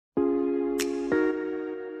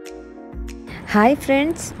Hi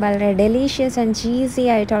friends, വളരെ delicious and cheesy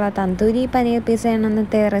ആയിട്ടുള്ള തന്തൂരി പനീർ പിസ്സയാണ്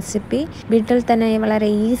ഇന്നത്തെ റെസിപ്പി. വീട്ടിൽ തന്നെ വളരെ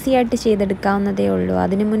ഈസി ആയിട്ട് ചെയ്തെടുക്കാവുന്നതേ ഉള്ളൂ.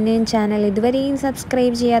 അതിനു മുന്നേ ചാനൽ ഇതുവരെയും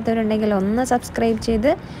സബ്സ്ക്രൈബ് ചെയ്യാത്തവരുണ്ടെങ്കിൽ ഒന്ന് സബ്സ്ക്രൈബ്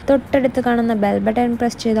ചെയ്ത് തൊട്ടടുത്ത് കാണുന്ന ബെൽ ബട്ടൺ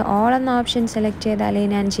പ്രസ് ചെയ്ത് ഓൾ എന്ന ഓപ്ഷൻ സെലക്ട് ചെയ്താലേ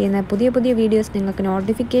ഞാൻ ചെയ്യുന്ന പുതിയ വീഡിയോസ് നിങ്ങൾക്ക്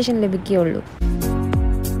നോട്ടിഫിക്കേഷൻ ലഭിക്കുകയുള്ളൂ.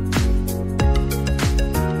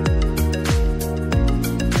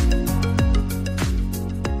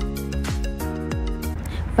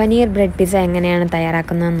 പനീർ ബ്രെഡ് പിസ്സ എങ്ങനെയാണ്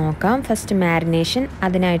തയ്യാറാക്കുന്നതെന്ന് നോക്കാം. First marination.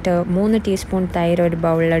 അതിനായിട്ട് 3 ടീസ്പൂൺ തൈര് ഒരു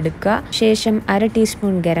ബൗളിൽ എടുക്കുക. ശേഷം 1/2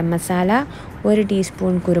 ടീസ്പൂൺ ഗരം മസാല, 1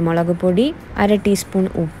 ടീസ്പൂൺ കുരുമുളക് പൊടി, 1/2 ടീസ്പൂൺ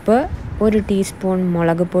ഉപ്പ്, 1 ടീസ്പൂൺ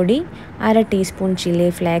മുളക് പൊടി, 1/2 ടീസ്പൂൺ ചില്ലി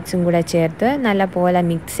ഫ്ലേക്സും കൂടെ ചേർത്ത് നല്ലപോലെ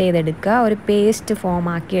മിക്സ് ചെയ്തെടുക്കുക. ഒരു പേസ്റ്റ് ഫോം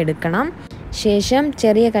ആക്കി എടുക്കണം. ശേഷം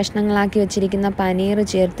ചെറിയ കഷ്ണങ്ങളാക്കി വെച്ചിരിക്കുന്ന പനീർ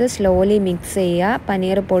ചേർത്ത് സ്ലോലി മിക്സ് ചെയ്യുക.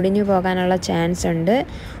 പനീർ പൊടിഞ്ഞു പോകാനുള്ള ചാൻസ് ഉണ്ട്.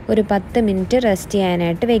 ഒരു 10 മിനിറ്റ് റെസ്റ്റ്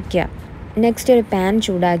ചെയ്യാനായിട്ട് വെക്കുക. നെക്സ്റ്റ് ഒരു പാൻ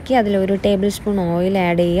ചൂടാക്കി അതിൽ 1 ടേബിൾ സ്പൂൺ ഓയിൽ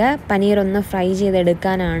ആഡ് ചെയ്യുക. പനീർ ഒന്ന് ഫ്രൈ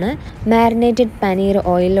ചെയ്തെടുക്കാനാണ്. മാരിനേറ്റഡ് പനീർ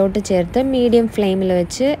ഓയിലിലോട്ട് ചേർത്ത് മീഡിയം ഫ്ലെയിമിൽ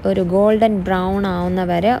വെച്ച് ഒരു ഗോൾഡൻ ബ്രൗൺ ആവുന്ന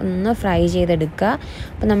വരെ ഒന്ന് ഫ്രൈ ചെയ്തെടുക്കുക.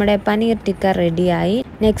 അപ്പോൾ നമ്മുടെ പനീർ ടിക്ക റെഡിയായി.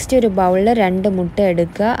 നെക്സ്റ്റ് ഒരു ബൗളിൽ 2 മുട്ട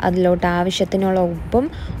എടുക്കുക. അതിലോട്ട് ആവശ്യത്തിനുള്ള ഉപ്പും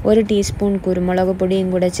 1 ടീസ്പൂൺ കുരുമുളക് പൊടിയും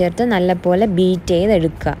കൂടെ ചേർത്ത് നല്ലപോലെ ബീറ്റ്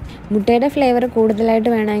ചെയ്തെടുക്കുക. മുട്ടയുടെ ഫ്ലേവർ കൂടുതലായിട്ട്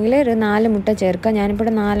വേണമെങ്കിൽ ഒരു 4 മുട്ട ചേർക്കുക. ഞാനിപ്പോൾ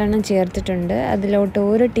 4 എണ്ണം ചേർത്തിട്ടുണ്ട്. അതിലോട്ട്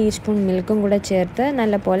 1 ടീസ്പൂൺ മിൽക്കും കൂടെ ചേർത്ത്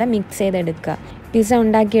നല്ലപോലെ മിക്സ് ചെയ്തെടുക്കുക. പിസ്സ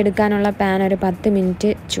ഉണ്ടാക്കിയെടുക്കാനുള്ള പാൻ ഒരു 10 മിനിറ്റ്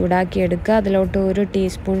ചൂടാക്കിയെടുക്കുക. അതിലോട്ട് 1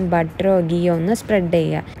 ടീസ്പൂൺ ബട്ടറോ ഗീയോ ഒന്ന് സ്പ്രെഡ്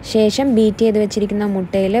ചെയ്യുക. ശേഷം ബീറ്റ് ചെയ്ത് വെച്ചിരിക്കുന്ന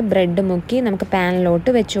മുട്ടയിൽ ബ്രെഡ് മുക്കി നമുക്ക് പാനിലോട്ട്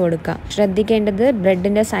വെച്ച് കൊടുക്കാം. ശ്രദ്ധിക്കേണ്ടത്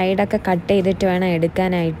ബ്രെഡിൻ്റെ സൈഡൊക്കെ കട്ട് ചെയ്തിട്ട് വേണം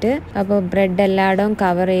എടുക്കാനായിട്ട്. അപ്പോൾ ബ്രെഡ് എല്ലായിടവും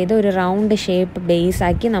കവർ ചെയ്ത് ഒരു റൗണ്ട് ഷേപ്പ് ബേസ്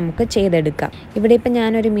ആക്കി നമുക്ക് ചെയ്തെടുക്കാം. ഇവിടെ ഇപ്പം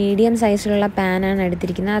ഞാനൊരു മീഡിയം സൈസിലുള്ള പാനാണ്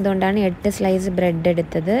എടുത്തിരിക്കുന്നത്. അതുകൊണ്ടാണ് 8 സ്ലൈസ് ബ്രെഡ്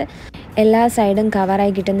എടുത്തത്. എല്ലാ സൈഡും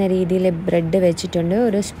കവറായി കിട്ടുന്ന രീതിയിൽ ബ്രെഡ് വെച്ചിട്ടുണ്ട്.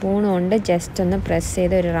 ഒരു സ്പൂൺ കൊണ്ട് ജസ്റ്റ് ഒന്ന് പ്രസ്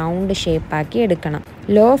ചെയ്ത് ഒരു റൗണ്ട് ഷേപ്പാക്കി എടുക്കണം.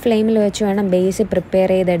 ലോ ഫ്ലെയിമിൽ വെച്ച് വേണം ബേസ്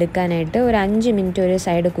പ്രിപ്പയർ ചെയ്തെടുക്കാനായിട്ട്. ഒരു 5 മിനിറ്റ് ഒരു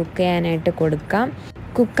സൈഡ് കുക്ക് ചെയ്യാനായിട്ട് കൊടുക്കാം.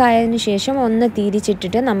 കുക്കായതിനു ശേഷം ഒന്ന്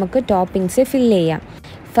തിരിച്ചിട്ടിട്ട് നമുക്ക് ടോപ്പിങ്സ് ഫില്ല് ചെയ്യാം.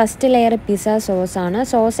 First layer pizza സോസാണ്.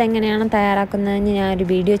 സോസ് എങ്ങനെയാണ് തയ്യാറാക്കുന്നതെന്ന് ഞാനൊരു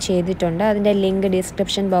വീഡിയോ ചെയ്തിട്ടുണ്ട്. അതിൻ്റെ ലിങ്ക്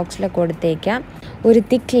ഡിസ്ക്രിപ്ഷൻ ബോക്സിൽ കൊടുത്തേക്കാം. ഒരു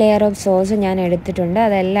തിക്ക് ലെയർ ഓഫ് സോസ് ഞാൻ എടുത്തിട്ടുണ്ട്.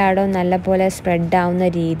 അതെല്ലായിടവും നല്ലപോലെ സ്പ്രെഡ് ആവുന്ന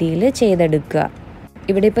രീതിയിൽ ചെയ്തെടുക്കുക.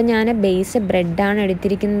 ഇവിടെ ഇപ്പോൾ ഞാൻ ബേസ് ബ്രെഡാണ്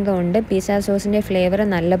എടുത്തിരിക്കുന്നത് കൊണ്ട് പിസ്സ സോസിൻ്റെ ഫ്ലേവർ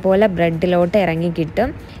നല്ലപോലെ ബ്രെഡിലോട്ട് ഇറങ്ങി കിട്ടും.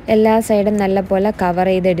 എല്ലാ സൈഡും നല്ലപോലെ കവർ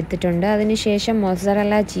ചെയ്തെടുത്തിട്ടുണ്ട്. അതിനുശേഷം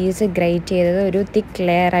മൊസറല്ല ചീസ് ഗ്രേറ്റ് ചെയ്തത് ഒരു തിക്ക്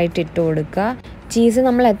ലെയർ ആയിട്ട് ഇട്ട് കൊടുക്കുക. ചീസ്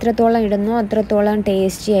നമ്മൾ എത്രത്തോളം ഇടുന്നോ അത്രത്തോളം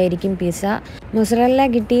ടേസ്റ്റി ആയിരിക്കും പിസ്സ. മൊസറല്ല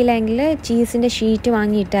കിട്ടിയില്ലെങ്കിൽ ചീസിൻ്റെ ഷീറ്റ്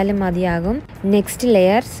വാങ്ങിയിട്ടാലും മതിയാകും. നെക്സ്റ്റ്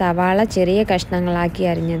ലെയർ സവാള ചെറിയ കഷ്ണങ്ങളാക്കി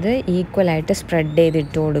അരിഞ്ഞത് ഈക്വലായിട്ട് സ്പ്രെഡ്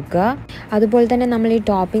ചെയ്തിട്ട് കൊടുക്കുക. അതുപോലെ തന്നെ നമ്മൾ ഈ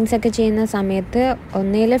ടോപ്പിങ്സ് ഒക്കെ ചെയ്യുന്ന സമയത്ത്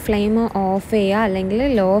ഒന്നേൽ ഫ്ലെയിം ഓഫ് ചെയ്യുക അല്ലെങ്കിൽ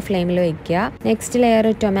ലോ ഫ്ലെയിമിൽ വയ്ക്കുക. നെക്സ്റ്റ് ലെയർ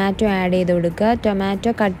ടൊമാറ്റോ ആഡ് ചെയ്ത് കൊടുക്കുക.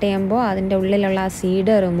 ടൊമാറ്റോ കട്ട് ചെയ്യുമ്പോൾ അതിൻ്റെ ഉള്ളിലുള്ള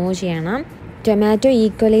സീഡ് റിമൂവ് ചെയ്യണം. ടൊമാറ്റോ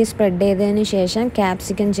ഈക്വലി സ്പ്രെഡ് ചെയ്തതിന് ശേഷം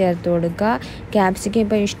ക്യാപ്സിക്കം ചേർത്ത് കൊടുക്കുക. ക്യാപ്സിക്കം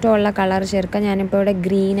ഇപ്പോൾ ഇഷ്ടമുള്ള കളർ ചേർക്കുക. ഞാനിപ്പോൾ ഇവിടെ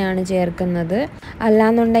ഗ്രീനാണ് ചേർക്കുന്നത്.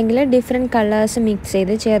 അല്ലാന്നുണ്ടെങ്കിൽ ഡിഫറെൻറ്റ് കളേഴ്സ് മിക്സ്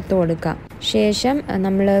ചെയ്ത് ചേർത്ത് കൊടുക്കുക. ശേഷം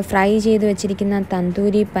നമ്മൾ ഫ്രൈ ചെയ്ത് വെച്ചിരിക്കുന്ന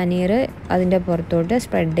തന്തൂരി പനീർ അതിൻ്റെ പുറത്തോട്ട്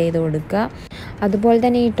സ്പ്രെഡ് ചെയ്ത് കൊടുക്കുക. അതുപോലെ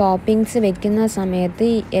തന്നെ ഈ ടോപ്പിങ്സ് വെക്കുന്ന സമയത്ത്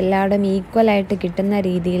എല്ലായിടും ഈക്വലായിട്ട് കിട്ടുന്ന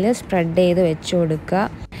രീതിയിൽ സ്പ്രെഡ് ചെയ്ത് വെച്ച് കൊടുക്കുക.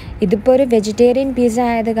 ഇതിപ്പോൾ ഒരു വെജിറ്റേറിയൻ പിസ്സ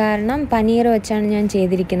ആയത് കാരണം പനീർ വെച്ചാണ് ഞാൻ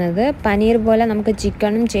ചെയ്തിരിക്കുന്നത്. പനീർ പോലെ നമുക്ക്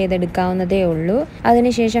ചിക്കനും ചെയ്തെടുക്കാവുന്നതേ ഉള്ളൂ.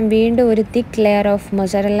 അതിനുശേഷം വീണ്ടും ഒരു തിക്ക് layer of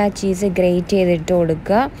mozzarella cheese great ചെയ്തിട്ട്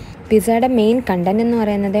കൊടുക്കുക. പിസ്സയുടെ മെയിൻ കണ്ടന്റ് എന്ന്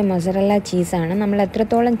പറയുന്നത് മൊസറല്ല ചീസാണ്. നമ്മൾ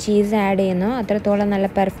എത്രത്തോളം ചീസ് ആഡ് ചെയ്യുന്നോ അത്രത്തോളം നല്ല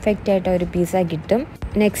പെർഫെക്റ്റ് ആയിട്ട് ഒരു പിസ്സ കിട്ടും.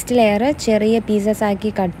 നെക്സ്റ്റ് ലെയർ ചെറിയ പീസസ്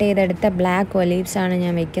ആക്കി കട്ട് ചെയ്തെടുത്ത ബ്ലാക്ക് ഒലീവ്സ് ആണ്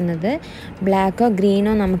ഞാൻ വെക്കുന്നത്. ബ്ലാക്കോ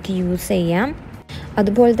ഗ്രീനോ നമുക്ക് യൂസ് ചെയ്യാം.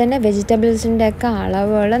 അതുപോലെ തന്നെ വെജിറ്റബിൾസിൻ്റെ ഒക്കെ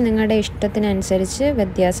അളവുകൾ നിങ്ങളുടെ ഇഷ്ടത്തിനനുസരിച്ച്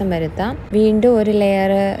വ്യത്യാസം വരുത്താം. വീണ്ടും ഒരു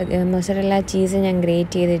ലെയർ മൊസറല്ല ചീസ് ഞാൻ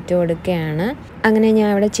ഗ്രേറ്റ് ചെയ്തിട്ട് കൊടുക്കുകയാണ്. അങ്ങനെ ഞാൻ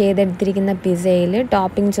ഇവിടെ ചെയ്തെടുത്തിരിക്കുന്ന പിസ്സയിൽ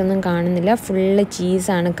ടോപ്പിങ്സ് ഒന്നും കാണുന്നില്ല. ഫുള്ള്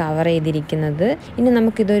ചീസാണ് കവർ ചെയ്തിരിക്കുന്നത്. ഇനി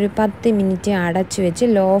നമുക്കിതൊരു 10 മിനിറ്റ് അടച്ചു വെച്ച്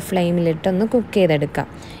ലോ ഫ്ലെയിമിലിട്ടൊന്ന് കുക്ക് ചെയ്തെടുക്കാം.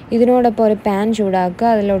 ഇതിനോടൊപ്പം ഒരു പാൻ ചൂടാക്കുക.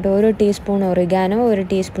 അതിലോട്ട് 1 teaspoon oregano 1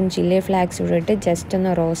 teaspoon chilli flakes ഇട്ടിട്ട് ജസ്റ്റ്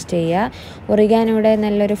ഒന്ന് റോസ്റ്റ് ചെയ്യുക. ഒറിഗാനോയുടെ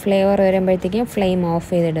നല്ലൊരു ഫ്ലേവർ വരുമ്പോഴത്തേക്കും ഫ്ലെയിം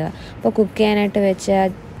ഓഫ് ചെയ്തിടുക. അപ്പോൾ കുക്ക് ചെയ്യാനായിട്ട് വെച്ച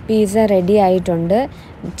പിസ്സ റെഡി ആയിട്ടുണ്ട്.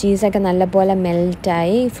 ചീസൊക്കെ നല്ലപോലെ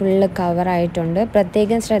മെൽറ്റായി ഫുള്ള് കവറായിട്ടുണ്ട്.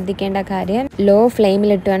 പ്രത്യേകം ശ്രദ്ധിക്കേണ്ട കാര്യം ലോ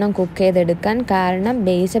ഫ്ലെയിമിലിട്ട് വേണം കുക്ക് ചെയ്തെടുക്കാൻ. കാരണം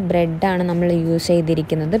ബേസ് ബ്രെഡാണ് നമ്മൾ യൂസ്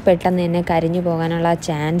ചെയ്തിരിക്കുന്നത്. പെട്ടെന്ന് തന്നെ കരിഞ്ഞു പോകാനുള്ള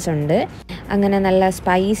ചാൻസ് ഉണ്ട്. അങ്ങനെ നല്ല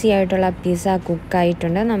സ്പൈസി ആയിട്ടുള്ള പിസ്സ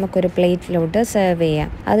കുക്കായിട്ടുണ്ട്. നമുക്കൊരു പ്ലേറ്റിലോട്ട് സെർവ് ചെയ്യാം.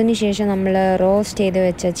 അതിനുശേഷം നമ്മൾ റോസ്റ്റ് ചെയ്ത്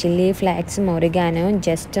വെച്ച ചില്ലി ഫ്ലേക്സും ഒറിഗാനോയും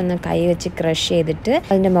ജസ്റ്റ് ഒന്ന് കൈ വെച്ച് ക്രഷ് ചെയ്തിട്ട്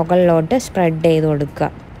അതിൻ്റെ മുകളിലോട്ട് സ്പ്രെഡ് ചെയ്ത്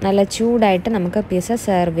കൊടുക്കുക. നല്ല ചൂടായിട്ട് നമുക്ക് പിസ്സ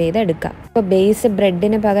സെർവ് ചെയ്തെടുക്കാം. ഇപ്പോൾ ബേസ്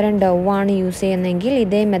ബ്രെഡിന് പകരം ഡൗ ആണ് യൂസ് ചെയ്യുന്നതെങ്കിൽ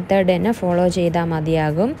ഇതേ മെത്തേഡ് തന്നെ ഫോളോ ചെയ്താൽ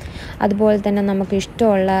മതിയാകും. അതുപോലെ തന്നെ നമുക്ക്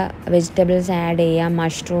ഇഷ്ടമുള്ള വെജിറ്റബിൾസ് ആഡ് ചെയ്യാം.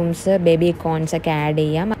 മഷ്റൂംസ്, ബേബി കോൺസ് ഒക്കെ ആഡ്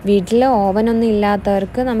ചെയ്യാം. വീട്ടിൽ ഓവനൊന്നും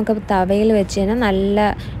ഇല്ലാത്തവർക്ക് നമുക്ക് തവയിൽ വെച്ച് തന്നെ നല്ല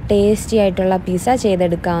ടേസ്റ്റി ആയിട്ടുള്ള പിസ്സ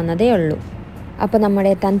ചെയ്തെടുക്കാവുന്നതേ ഉള്ളൂ. അപ്പോൾ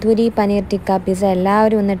നമ്മുടെ തന്തൂരി പനീർ ടിക്ക പിസ്സ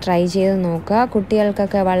എല്ലാവരും ഒന്ന് ട്രൈ ചെയ്ത് നോക്കുക.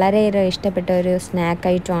 കുട്ടികൾക്കൊക്കെ വളരെയേറെ ഇഷ്ടപ്പെട്ട ഒരു സ്നാക്ക്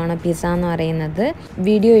ഐറ്റമാണ് പിസ്സ എന്ന് പറയുന്നത്.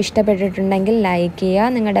 വീഡിയോ ഇഷ്ടപ്പെട്ടിട്ടുണ്ടെങ്കിൽ ലൈക്ക് ചെയ്യുക,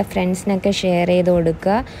 നിങ്ങളുടെ ഫ്രണ്ട്സിനൊക്കെ ഷെയർ ചെയ്ത്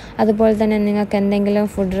കൊടുക്കുക. അതുപോലെ തന്നെ നിങ്ങൾക്ക് എന്തെങ്കിലും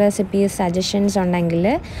ഫുഡ് റെസിപ്പീസ് സജഷൻസ് ഉണ്ടെങ്കിൽ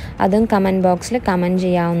അതും കമൻറ്റ് ബോക്സിൽ കമൻറ്റ്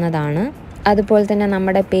ചെയ്യാവുന്നതാണ്. അതുപോലെ തന്നെ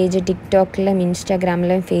നമ്മുടെ പേജ് ടിക്ടോക്കിലും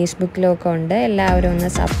ഇൻസ്റ്റാഗ്രാമിലും ഫേസ്ബുക്കിലും ഒക്കെ ഉണ്ട്. എല്ലാവരും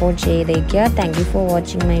ഒന്ന് സപ്പോർട്ട് ചെയ്തേക്കുക. Thank you for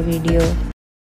watching my video.